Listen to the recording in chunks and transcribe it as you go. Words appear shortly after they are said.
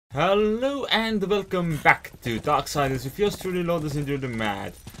Hello and welcome back to Darksiders with yours truly, Lord Indoril the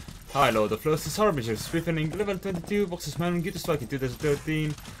Mad. Hi Lord of Lost, Harbinger, Swiftning, level 22, Boxes Man, Guitar Strike in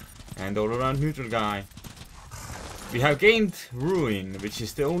 2013, and all around neutral guy. We have gained Ruin, which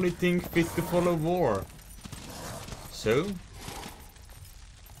is the only thing fit to follow war. So,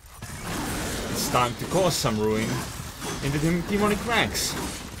 it's time to cause some ruin in the demonic ranks.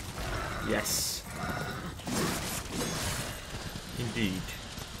 Yes. Indeed.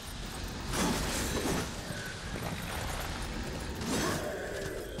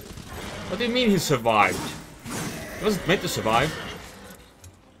 What do you mean he survived? He wasn't meant to survive.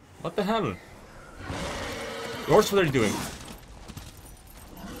 What the hell? Yours, what are you doing?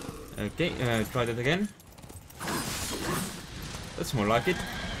 Okay, try that again. That's more like it.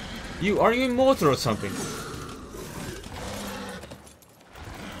 Are you immortal or something?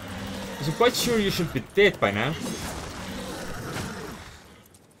 I'm quite sure you should be dead by now.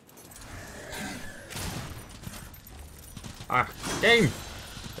 Ah, game!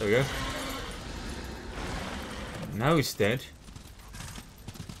 There we go. Now he's dead.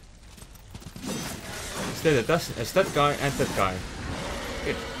 He's dead as that guy and that guy.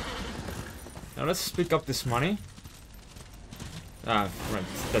 Good. Now let's pick up this money. Ah, right,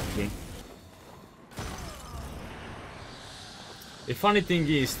 that thing. The funny thing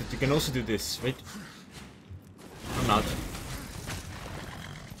is that you can also do this. Wait. I'm not.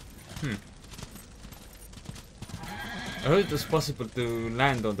 I heard it was possible to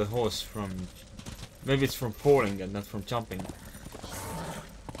land on the horse from... Maybe it's from falling and not from jumping.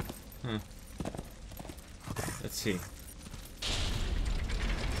 Huh. Let's see.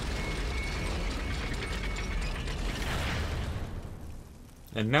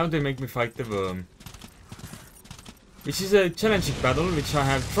 And now they make me fight the worm. Which is a challenging battle, which I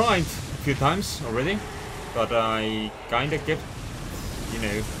have tried a few times already. But I kinda kept, you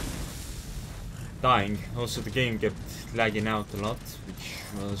know, dying. Also the game kept lagging out a lot, which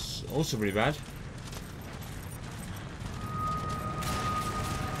was also pretty bad.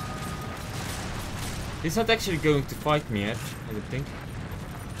 He's not actually going to fight me yet, I don't think.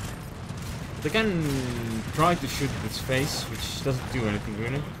 But I can try to shoot at its face, which doesn't do anything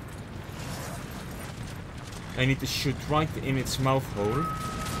really. I need to shoot right in its mouth hole,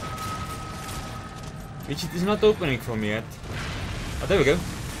 which it is not opening for me yet. Oh, there we go.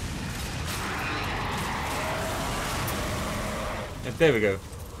 And there we go.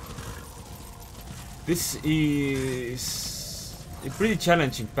 This is a pretty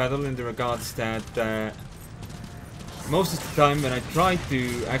challenging battle in the regards that most of the time when I try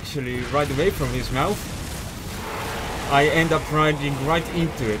to actually ride away from his mouth, I end up riding right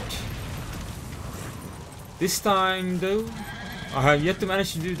into it. This time though, I have yet to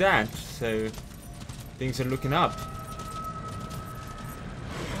manage to do that, so things are looking up.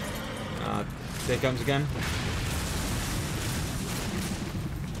 There it comes again.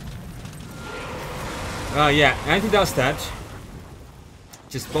 Yeah, and he does that.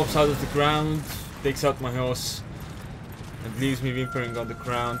 Just pops out of the ground, takes out my horse, and leaves me whimpering on the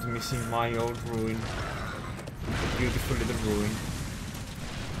ground, missing my old ruin. A beautiful little ruin.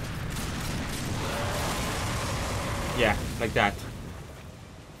 Yeah, like that.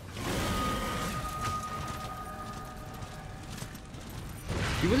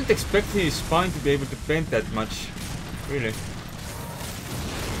 You wouldn't expect his spine to be able to bend that much, really.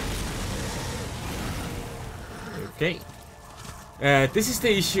 Okay. This is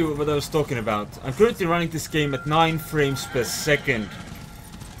the issue what I was talking about. I'm currently running this game at 9 frames per second,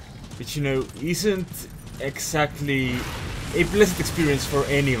 which, you know, isn't exactly a pleasant experience for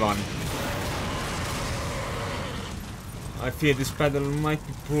anyone. I fear this battle might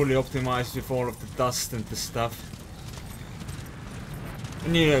be poorly optimized with all of the dust and the stuff.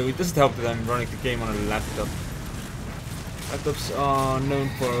 And you know, it doesn't help that I'm running the game on a laptop. Laptops are known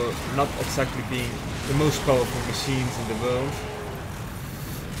for not exactly being the most powerful machines in the world.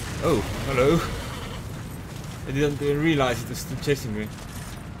 Oh, hello. I didn't even realize it was still chasing me.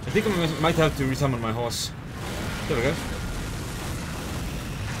 I think I might have to resummon my horse. There we go.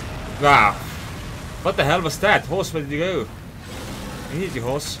 Wow. What the hell was that? Horse, where did you go? I need you,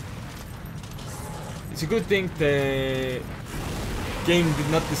 horse. It's a good thing the game did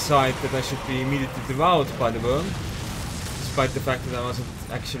not decide that I should be immediately devoured by the worm. Despite the fact that I wasn't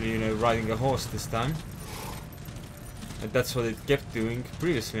actually, you know, riding a horse this time. And that's what it kept doing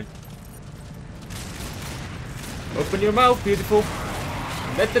previously. Open your mouth, beautiful.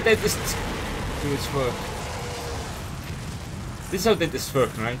 Let the dentist do its work. This is how dentists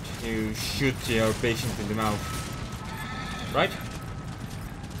work, right? You shoot your patient in the mouth. Right?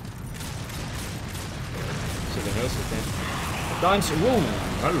 So the nose is there. times. Whoa!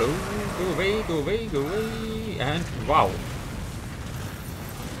 Hello! Go away, go away, go away! And wow!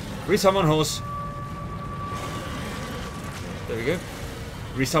 Resummon horse. There we go.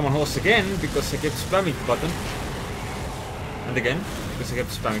 Resummon horse again because I kept spamming the button. And again because I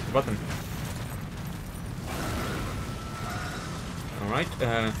kept spamming the button. Alright,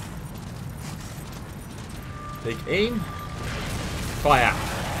 take aim. Fire!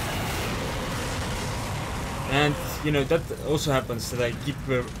 And, you know, that also happens that I keep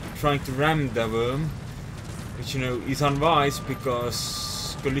trying to ram the worm, which, you know, is unwise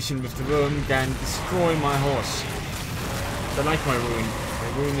because collision with the worm can destroy my horse. I like my ruin. My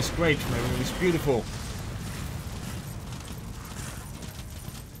ruin is great, my ruin is beautiful.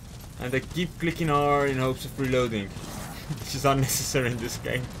 And I keep clicking R in hopes of reloading, which is unnecessary in this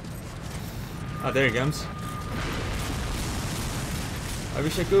game. Ah, there he comes. I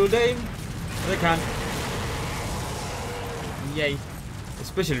wish I could aim, but I can't. Yay.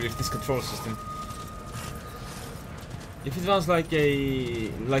 Especially with this control system. If it was like the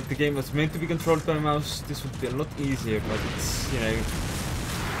game was meant to be controlled by a mouse, this would be a lot easier, but it's, you know,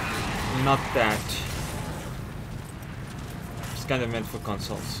 not that. It's kind of meant for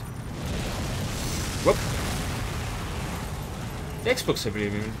consoles. Whoop! The Xbox, I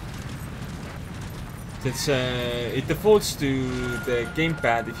believe, even. Since it defaults to the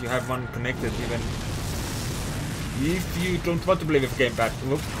gamepad if you have one connected, even if you don't want to play with a gamepad.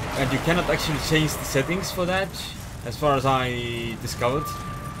 Whoop. And you cannot actually change the settings for that, as far as I discovered.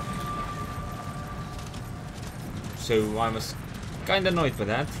 So I was kind of annoyed by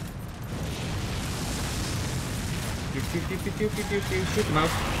that. Shoot him out.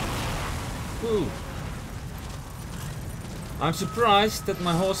 Woo. I'm surprised that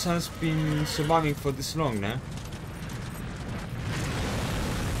my horse has been surviving for this long now.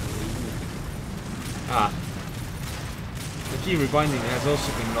 Ah. The key rebinding has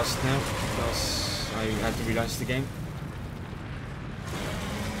also been lost now because I had to relaunch the game.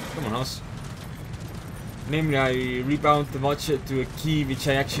 Come on, horse. Namely, I rebound the watcher to a key which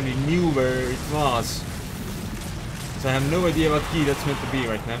I actually knew where it was. So I have no idea what key that's meant to be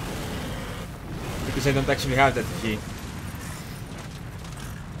right now. Because I don't actually have that key.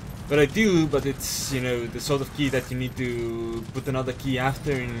 But I do, but it's, you know, the sort of key that you need to put another key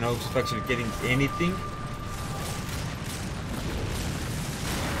after in hopes of actually getting anything.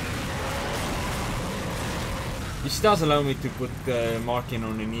 Which does allow me to put marking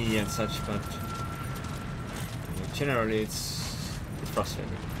on an E and such, but you know, generally it's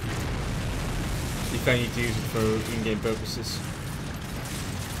frustrating. If I need to use it for in-game purposes.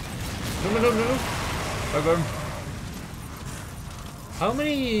 No. Over. How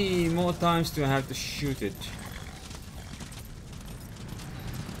many more times do I have to shoot it?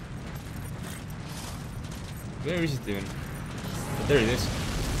 Where is it even? Oh, there it is.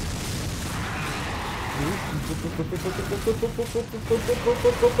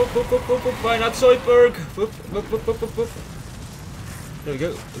 Why not Zoidberg? There we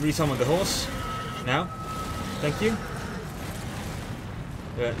go. Resummon the horse. Now. Thank you.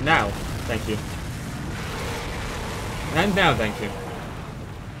 Now. Thank you. And now, thank you.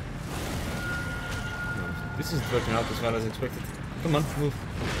 This isn't working out as well as expected. Come on, move.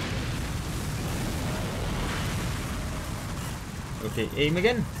 Okay, aim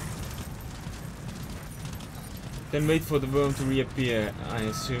again. Then wait for the worm to reappear. I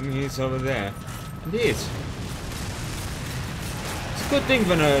assume he's over there. And he is. It's a good thing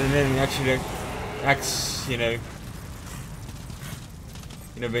when an enemy actually acts, you know,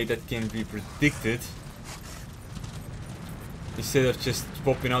 in a way that can be predicted. Instead of just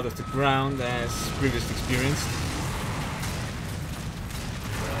popping out of the ground as previously experienced.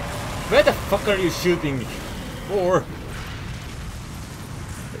 Where the fuck are you shooting? Or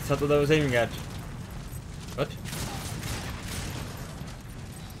that's not what I was aiming at. What?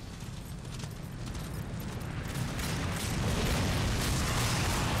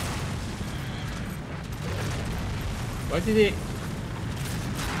 Why did he?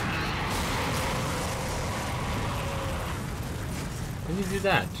 Why did he do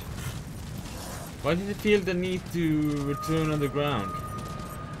that? Why did he feel the need to return on the ground?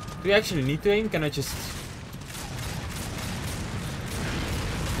 Do we actually need to aim? Can I just...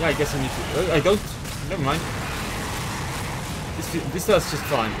 Yeah, I guess I need to... I don't... Never mind. This does just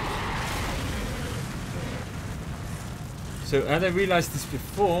fine. So, had I realized this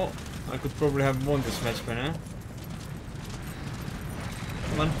before, I could probably have won this match by now.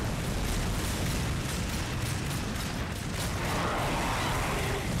 Come on.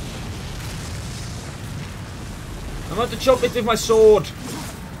 I'm about to chop it with my sword.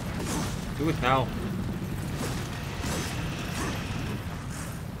 Do it now.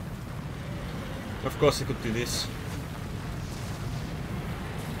 Of course I could do this.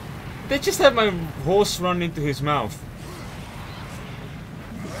 They just have my horse run into his mouth.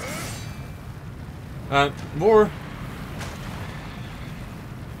 More.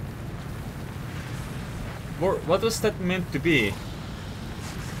 What was that meant to be?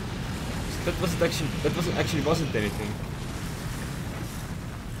 That wasn't anything.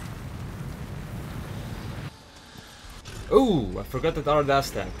 Oh, I forgot that R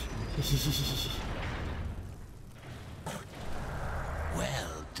does that.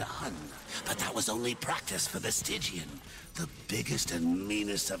 Well done. But that was only practice for the Stygian, the biggest and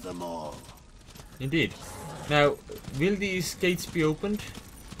meanest of them all. Indeed. Now, will these gates be opened?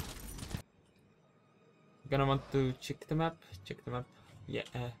 Gonna want to check the map. Check the map. Yeah.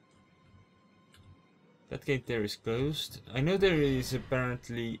 That gate there is closed. I know there is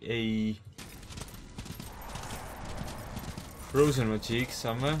apparently a frozen magic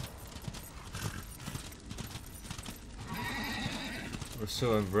somewhere. Or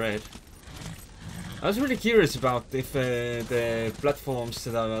so I've read. I was really curious about if the platforms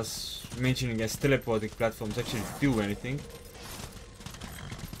that I was mentioning as teleporting platforms actually do anything.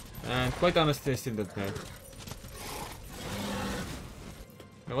 And quite honestly, I still don't know.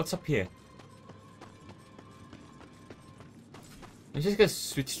 Now what's up here? I'm just gonna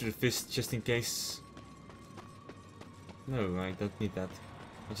switch to the fist just in case. No, I don't need that.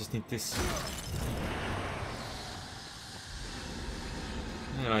 I just need this.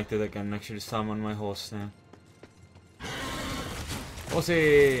 I like that I can actually summon my horse now.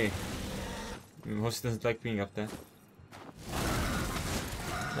 Horsey! Horsey doesn't like being up there.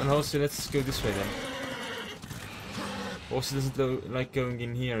 Well, Horsey, let's go this way then. Horsey doesn't like going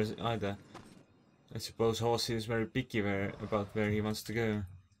in here either. I suppose Horsey is very picky about where he wants to go.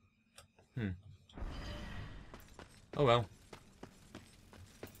 Oh well.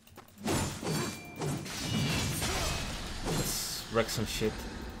 Let's wreck some shit.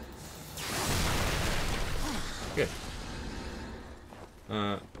 Good.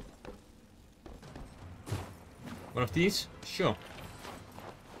 One of these? Sure.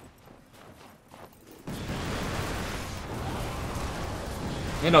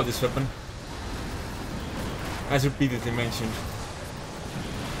 I love this weapon. As repeatedly mentioned.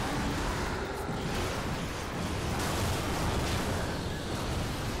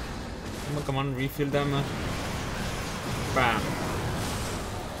 Come on, refill them. Bam.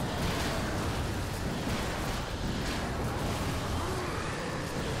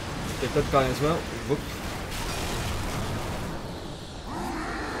 Take that guy as well. Whoop.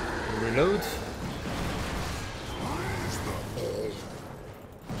 Reload.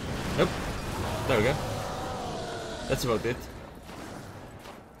 Nope. There we go. That's about it.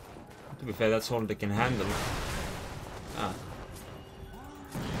 To be fair, that's all they can handle. Ah.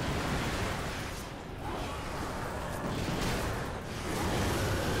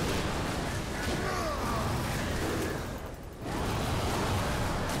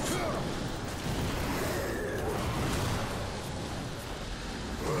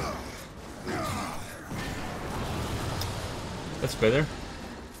 That's better.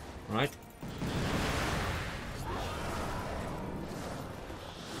 Right.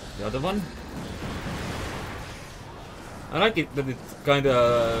 The other one. I like it that it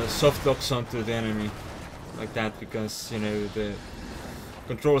kinda soft locks onto the enemy like that, because, you know, the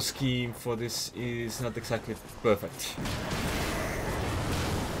control scheme for this is not exactly perfect.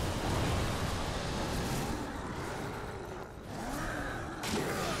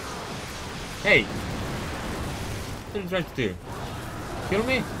 Hey! What are you trying to do? Kill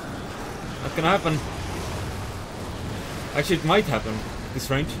me? Not gonna happen. Actually, it might happen at this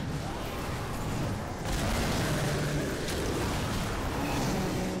range.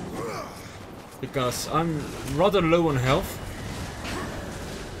 Because I'm rather low on health.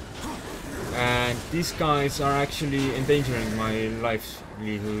 And these guys are actually endangering my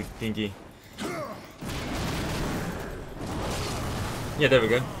livelihood thingy. Yeah, there we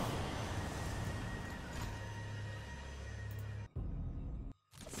go.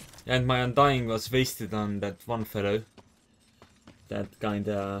 And my undying was wasted on that one fellow. That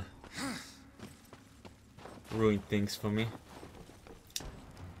kinda ruined things for me.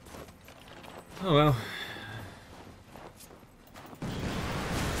 Oh well.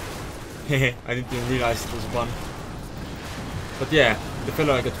 Hehe, I didn't even realize it was one. But yeah, the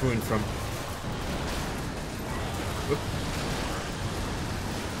fellow I got ruined from. Whoop.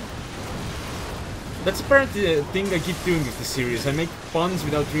 That's apparently a thing I keep doing with the series. I make puns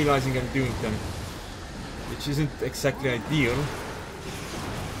without realizing I'm doing them. Which isn't exactly ideal.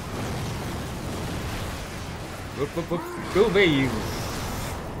 Whoop, whoop, whoop. Go away, you.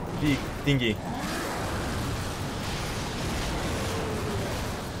 big thingy.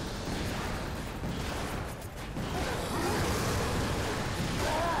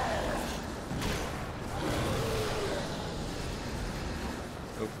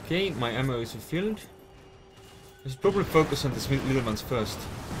 Okay, my ammo is refilled. I should probably focus on the little ones first.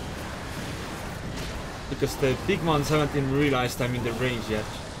 Because the big ones haven't even realized I'm in the range yet.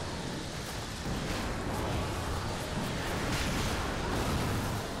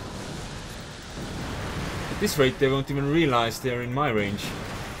 At this rate, they won't even realize they're in my range.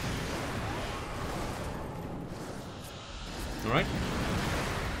 Alright?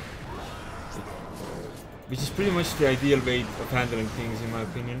 Which is pretty much the ideal way of handling things, in my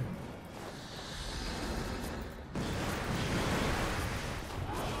opinion.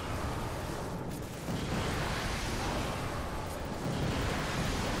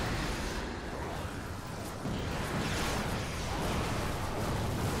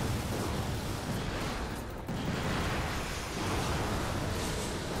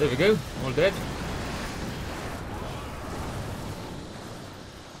 There we go, all dead.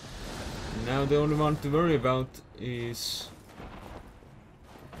 Now the only one to worry about is...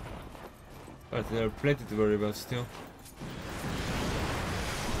 But there are plenty to worry about still.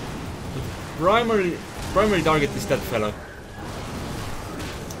 But the primary target is that fellow.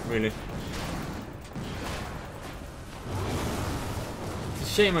 Really.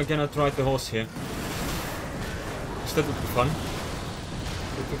 It's a shame I cannot ride the horse here. Because that would be fun.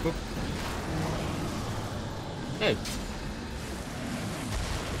 Hey.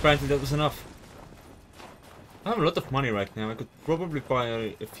 Apparently that was enough. I have a lot of money right now. I could probably buy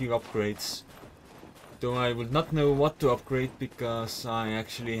a few upgrades. Though I would not know what to upgrade because I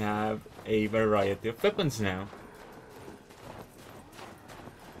actually have a variety of weapons now.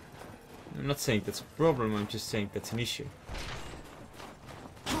 I'm not saying that's a problem, I'm just saying that's an issue.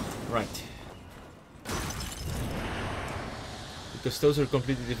 Right. Because those are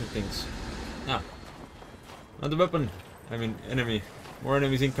completely different things. Ah. Another weapon. I mean, enemy. More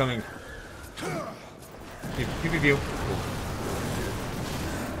enemies incoming. Pew, pew, pew, pew.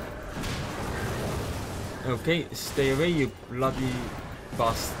 Okay, stay away, you bloody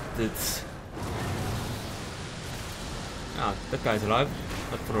bastards. Ah, that guy's alive.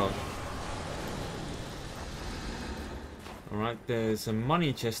 Not for long. Alright, there's a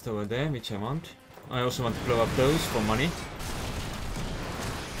money chest over there, which I want. I also want to blow up those for money.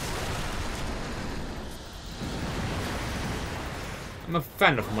 I'm a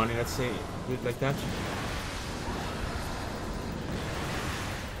fan of money, let's say it like that.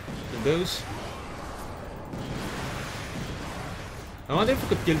 And those. I wonder if we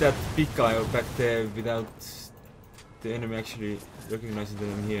could kill that big guy back there without the enemy actually recognizing that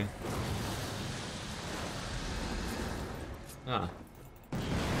I'm here. Ah.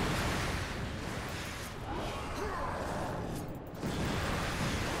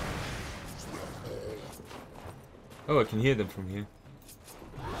 Oh, I can hear them from here.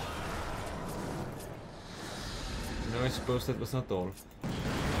 No, I suppose that was not all.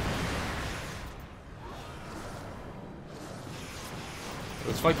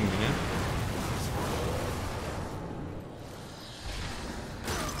 It's fighting me now.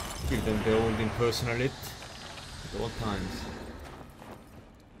 Give them the old impersonal it at all times.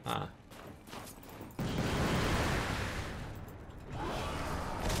 Ah.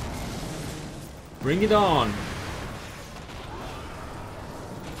 Bring it on!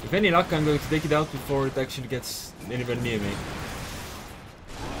 If any luck, I'm going to take it out before it actually gets anywhere near me.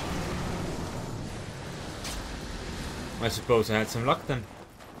 I suppose I had some luck then.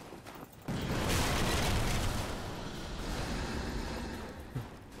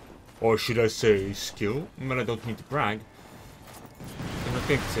 Or should I say skill? Well, I don't need to brag. I'm not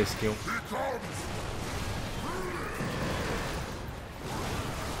going to say skill.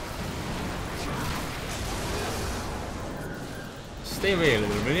 Stay away a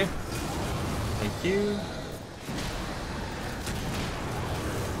little, will you? Thank you.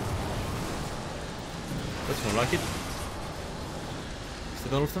 That's more like it. Is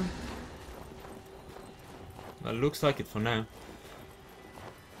that all of them? Well, looks like it for now.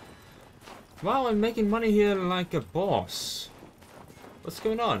 Wow, I'm making money here like a boss. What's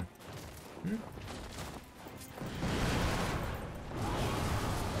going on? Hmm?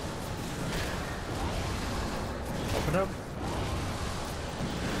 Open up.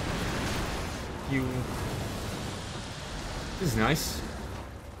 You. This is nice.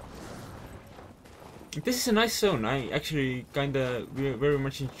 This is a nice zone. I actually kinda very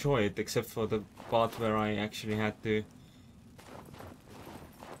much enjoy it, except for the part where I actually had to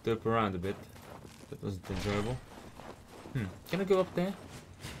derp around a bit. That wasn't enjoyable. Can I go up there?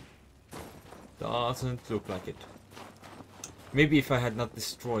 Doesn't look like it. Maybe if I had not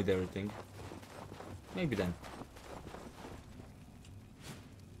destroyed everything. Maybe then.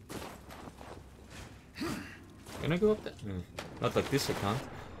 Can I go up there? No. Not like this I can't.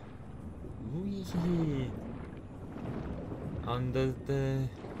 Whee! Under the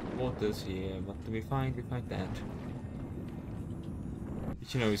waters here. What do we find? We find that.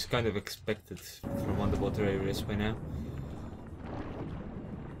 Which, you know, is kind of expected from underwater areas by now.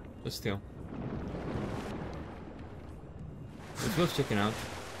 But still. It's worth checking out.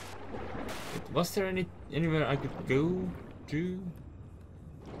 Was there anywhere I could go to?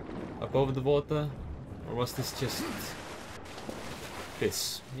 Above the water? Or was this just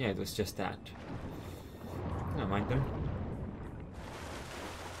this? Yeah, it was just that. Never mind then.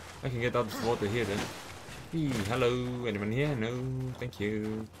 I can get out of the water here then. Hey, hello, anyone here? No, thank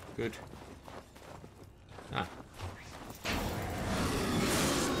you. Good. Ah.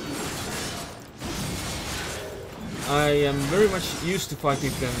 I am very much used to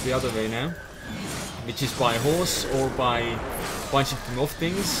fighting them the other way now, which is by horse or by punching them off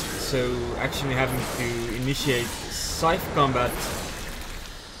things, so actually having to initiate scythe combat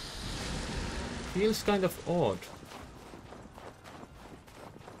feels kind of odd.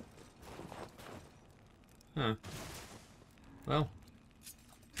 Huh. Well.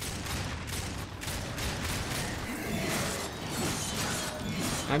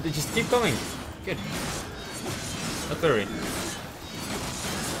 And they just keep going. Good. Not very.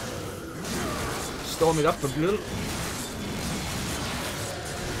 Storm it up a little.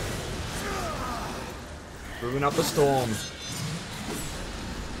 Brewing up a storm.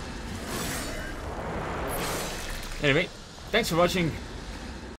 Anyway, thanks for watching.